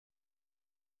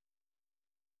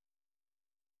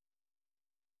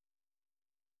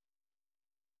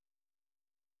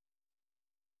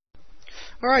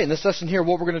All right, in this lesson here,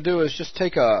 what we're going to do is just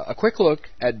take a quick look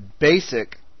at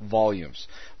basic volumes.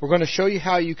 We're going to show you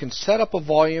how you can set up a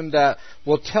volume that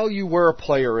will tell you where a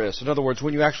player is. In other words,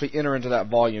 when you actually enter into that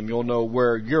volume, you'll know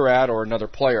where you're at or another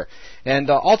player.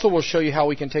 And also we'll show you how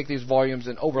we can take these volumes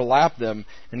and overlap them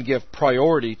and give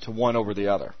priority to one over the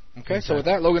other. Okay, so with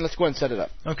that, Logan, let's go ahead and set it up.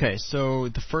 Okay, so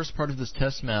the first part of this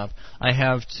test map, I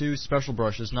have two special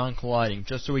brushes, non-colliding,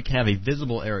 just so we can have a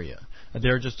visible area.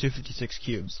 There are just 256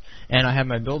 cubes. And I have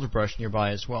my builder brush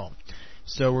nearby as well.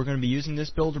 So we're going to be using this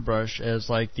builder brush as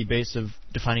like the base of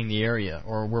defining the area,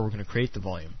 or where we're going to create the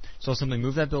volume. So I'll simply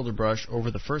move that builder brush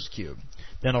over the first cube.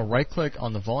 Then I'll right-click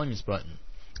on the Volumes button,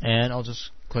 and I'll just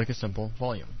click a simple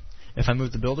volume. If I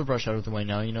move the builder brush out of the way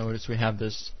now, you notice we have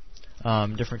this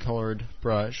different colored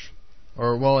brush.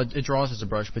 Or, well, it draws as a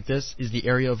brush, but this is the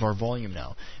area of our volume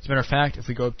now. As a matter of fact, if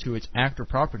we go up to its actor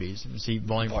properties and see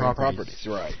volume properties,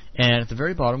 right. And at the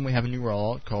very bottom we have a new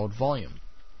rollout called volume.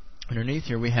 Underneath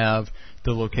here we have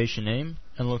the location name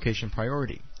and location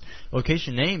priority.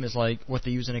 Location name is like what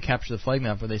they use in a capture the flag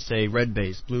map where they say red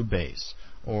base, blue base,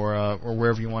 or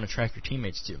wherever you want to track your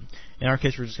teammates to. In our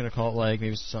case, we're just going to call it like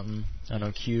maybe something, I don't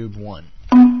know, cube 1.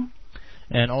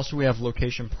 And also we have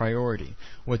location priority.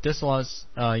 What this allows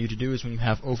you to do is when you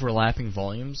have overlapping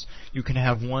volumes, you can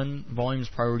have one volume's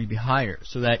priority be higher,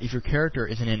 so that if your character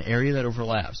is in an area that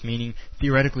overlaps, meaning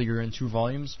theoretically you're in two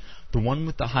volumes, the one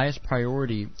with the highest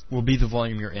priority will be the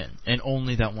volume you're in, and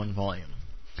only that one volume.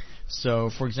 So,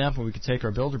 for example, we could take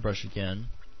our builder brush again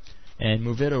and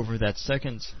move it over that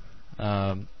second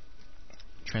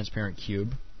transparent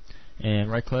cube,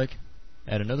 and right-click,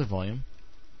 add another volume.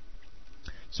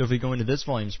 So if we go into this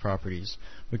volume's properties,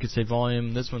 we could say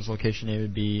volume, this one's location name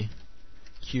would be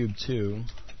cube 2,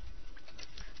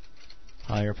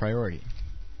 higher priority.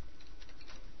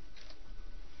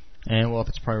 And we'll up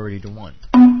its priority to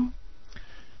 1.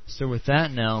 So with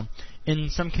that now, in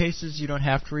some cases you don't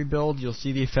have to rebuild, you'll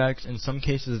see the effects. In some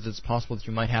cases it's possible that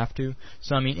you might have to.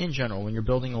 So I mean, in general, when you're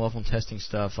building a level and testing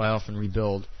stuff, I often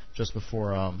rebuild just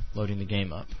before loading the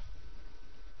game up.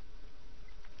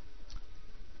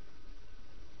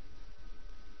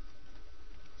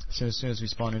 So as soon as we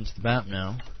spawn into the map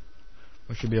now,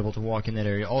 we should be able to walk in that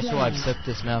area. Also, I've set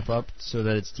this map up so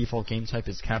that its default game type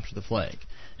is capture the flag.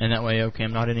 And that way, okay,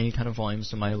 I'm not in any kind of volume,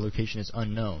 so my location is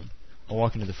unknown. I'll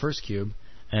walk into the first cube,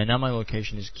 and now my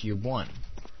location is cube 1.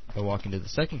 If I walk into the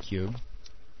second cube,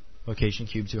 location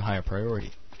cube 2, higher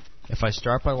priority. If I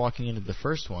start by walking into the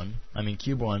first one, I'm in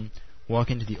cube 1, walk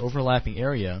into the overlapping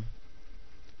area,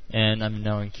 and I'm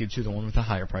now in cube 2, the one with the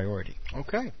higher priority.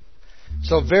 Okay.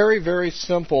 So very, very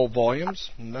simple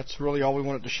volumes, and that's really all we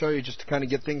wanted to show you just to kind of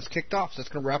get things kicked off. So that's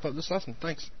going to wrap up this lesson.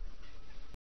 Thanks.